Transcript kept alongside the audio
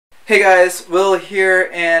Hey guys, Will here,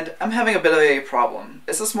 and I'm having a bit of a problem.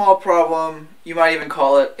 It's a small problem, you might even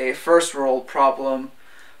call it a first world problem,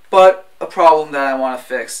 but a problem that I want to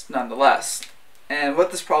fix nonetheless. And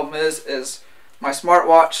what this problem is my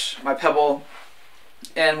smartwatch, my Pebble,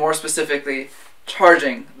 and more specifically,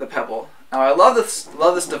 charging the Pebble. Now I love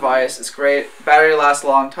this device, it's great, battery lasts a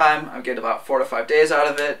long time, I get about 4 to 5 days out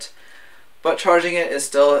of it. But charging it is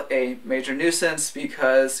still a major nuisance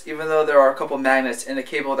because even though there are a couple magnets in the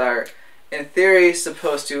cable that are in theory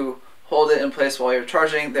supposed to hold it in place while you're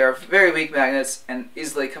charging, they're very weak magnets and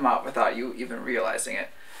easily come out without you even realizing it.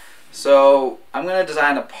 So I'm going to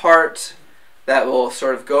design a part that will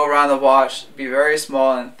sort of go around the watch, be very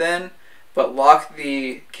small and thin, but lock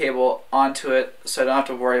the cable onto it so I don't have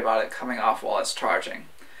to worry about it coming off while it's charging.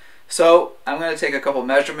 So I'm going to take a couple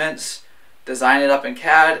measurements, design it up in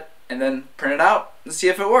CAD, and then print it out and see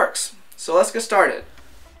if it works. So let's get started.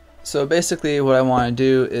 So basically what I want to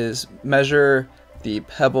do is measure the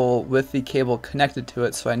Pebble with the cable connected to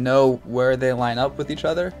it so I know where they line up with each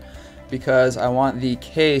other, because I want the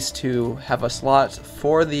case to have a slot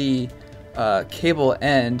for the cable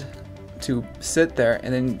end to sit there,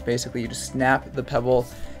 and then basically you just snap the Pebble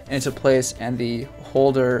into place and the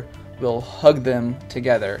holder will hug them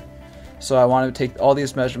together. So I want to take all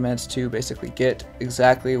these measurements to basically get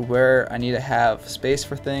exactly where I need to have space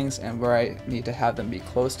for things and where I need to have them be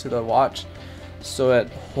close to the watch so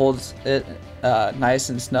it holds it nice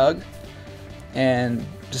and snug, and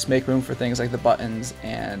just make room for things like the buttons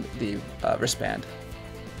and the wristband.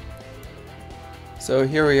 So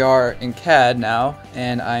here we are in CAD now,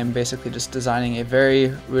 and I'm basically just designing a very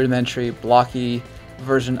rudimentary blocky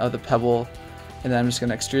version of the Pebble, and then I'm just going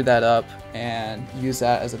to extrude that up and use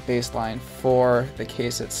that as a baseline for the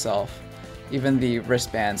case itself. Even the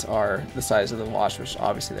wristbands are the size of the watch, which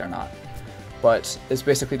obviously they're not. But it's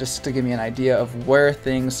basically just to give me an idea of where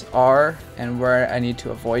things are and where I need to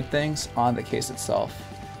avoid things on the case itself.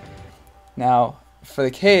 Now, for the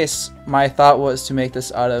case, my thought was to make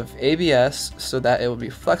this out of ABS so that it will be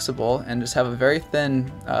flexible and just have a very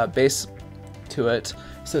thin base to it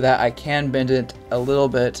so that I can bend it a little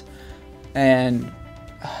bit and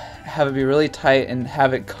have it be really tight and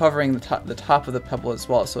have it covering the top of the Pebble as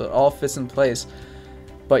well, so it all fits in place,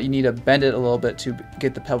 but you need to bend it a little bit to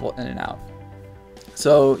get the Pebble in and out.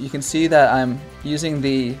 So you can see that I'm using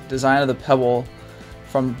the design of the Pebble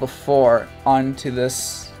from before onto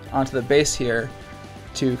the base here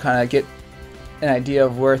to kind of get an idea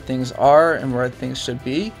of where things are and where things should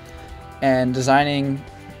be, and designing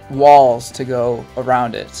walls to go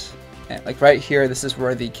around it. And like right here, this is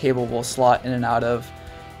where the cable will slot in and out of,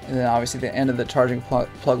 and then obviously the end of the charging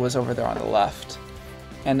plug was over there on the left.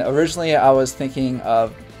 And originally I was thinking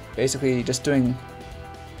of basically just doing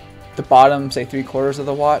the bottom, say 3/4 of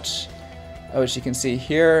the watch, which you can see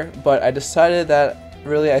here, but I decided that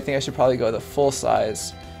really I think I should probably go the full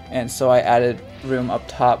size, and so I added room up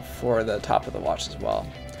top for the top of the watch as well.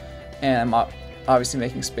 And I'm obviously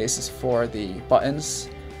making spaces for the buttons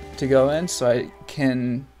to go in so I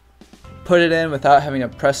can put it in without having to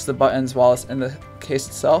press the buttons while it's in the case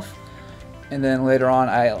itself, and then later on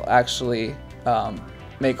I'll actually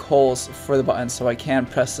make holes for the buttons so I can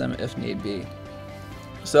press them if need be.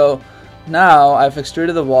 So now I've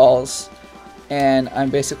extruded the walls, and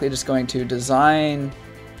I'm basically just going to design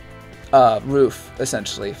a roof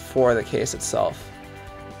essentially for the case itself,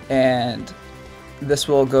 and this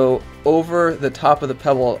will go over the top of the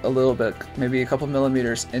Pebble a little bit, maybe a couple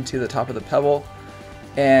millimeters into the top of the Pebble,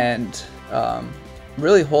 and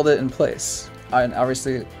really hold it in place. And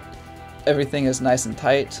obviously everything is nice and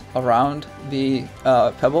tight around the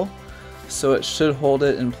Pebble, so it should hold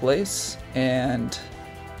it in place and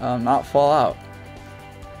not fall out.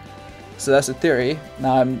 So that's the theory.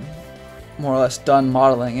 Now I'm more or less done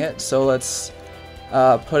modeling it, so let's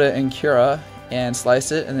put it in Cura and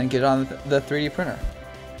slice it and then get it on the 3D printer.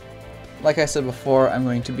 Like I said before, I'm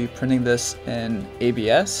going to be printing this in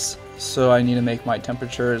ABS, so I need to make my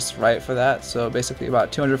temperatures right for that. So basically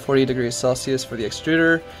about 240 degrees Celsius for the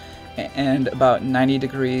extruder and about 90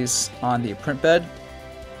 degrees on the print bed,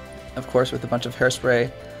 of course with a bunch of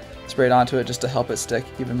hairspray sprayed onto it just to help it stick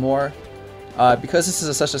even more. Because this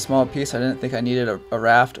is such a small piece, I didn't think I needed a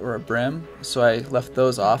raft or a brim, so I left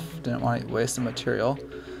those off, didn't want to waste the material.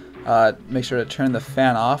 Make sure to turn the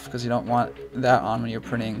fan off because you don't want that on when you're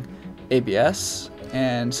printing ABS,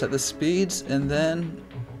 and set the speeds and then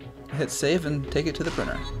hit save and take it to the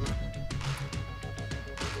printer.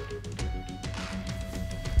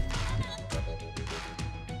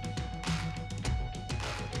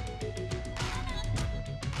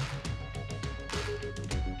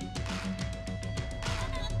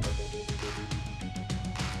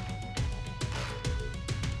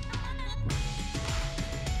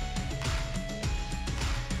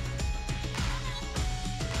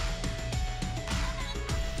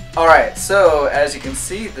 Alright, so as you can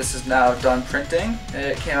see, this is now done printing.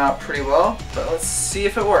 It came out pretty well, but let's see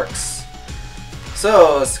if it works.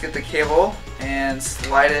 So let's get the cable and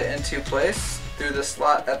slide it into place through the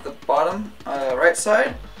slot at the bottom right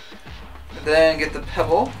side. Then get the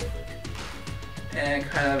pebble and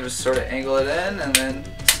kind of just sort of angle it in and then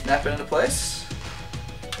snap it into place.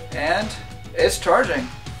 And it's charging.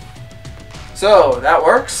 So that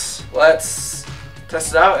works. Let's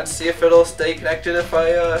test it out and see if it'll stay connected if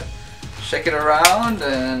I shake it around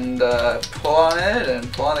and pull on it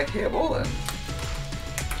and pull on the cable, and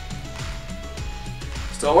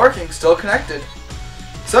still working, still connected.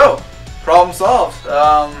 So problem solved.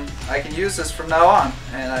 I can use this from now on,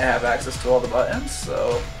 and I have access to all the buttons,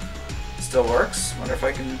 so it still works. Wonder if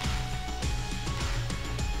I can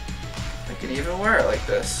even wear it like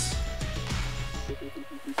this.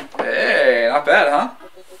 Hey, not bad, huh?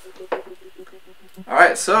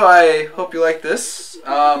 Alright, so I hope you like this.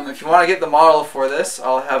 If you want to get the model for this,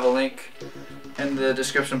 I'll have a link in the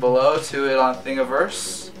description below to it on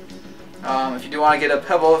Thingiverse. If you do want to get a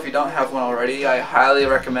Pebble, if you don't have one already, I highly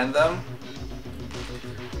recommend them.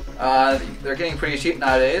 They're getting pretty cheap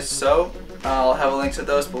nowadays, so I'll have a link to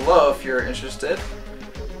those below if you're interested.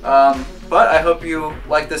 But I hope you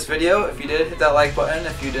liked this video. If you did, hit that like button.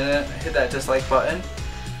 If you didn't, hit that dislike button.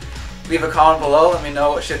 Leave a comment below, let me know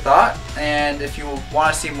what you thought. And if you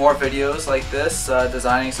want to see more videos like this,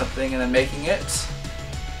 designing something and then making it,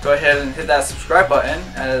 go ahead and hit that subscribe button,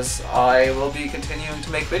 as I will be continuing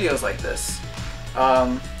to make videos like this.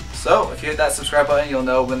 So if you hit that subscribe button, you'll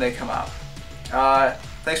know when they come out.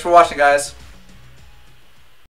 Thanks for watching, guys.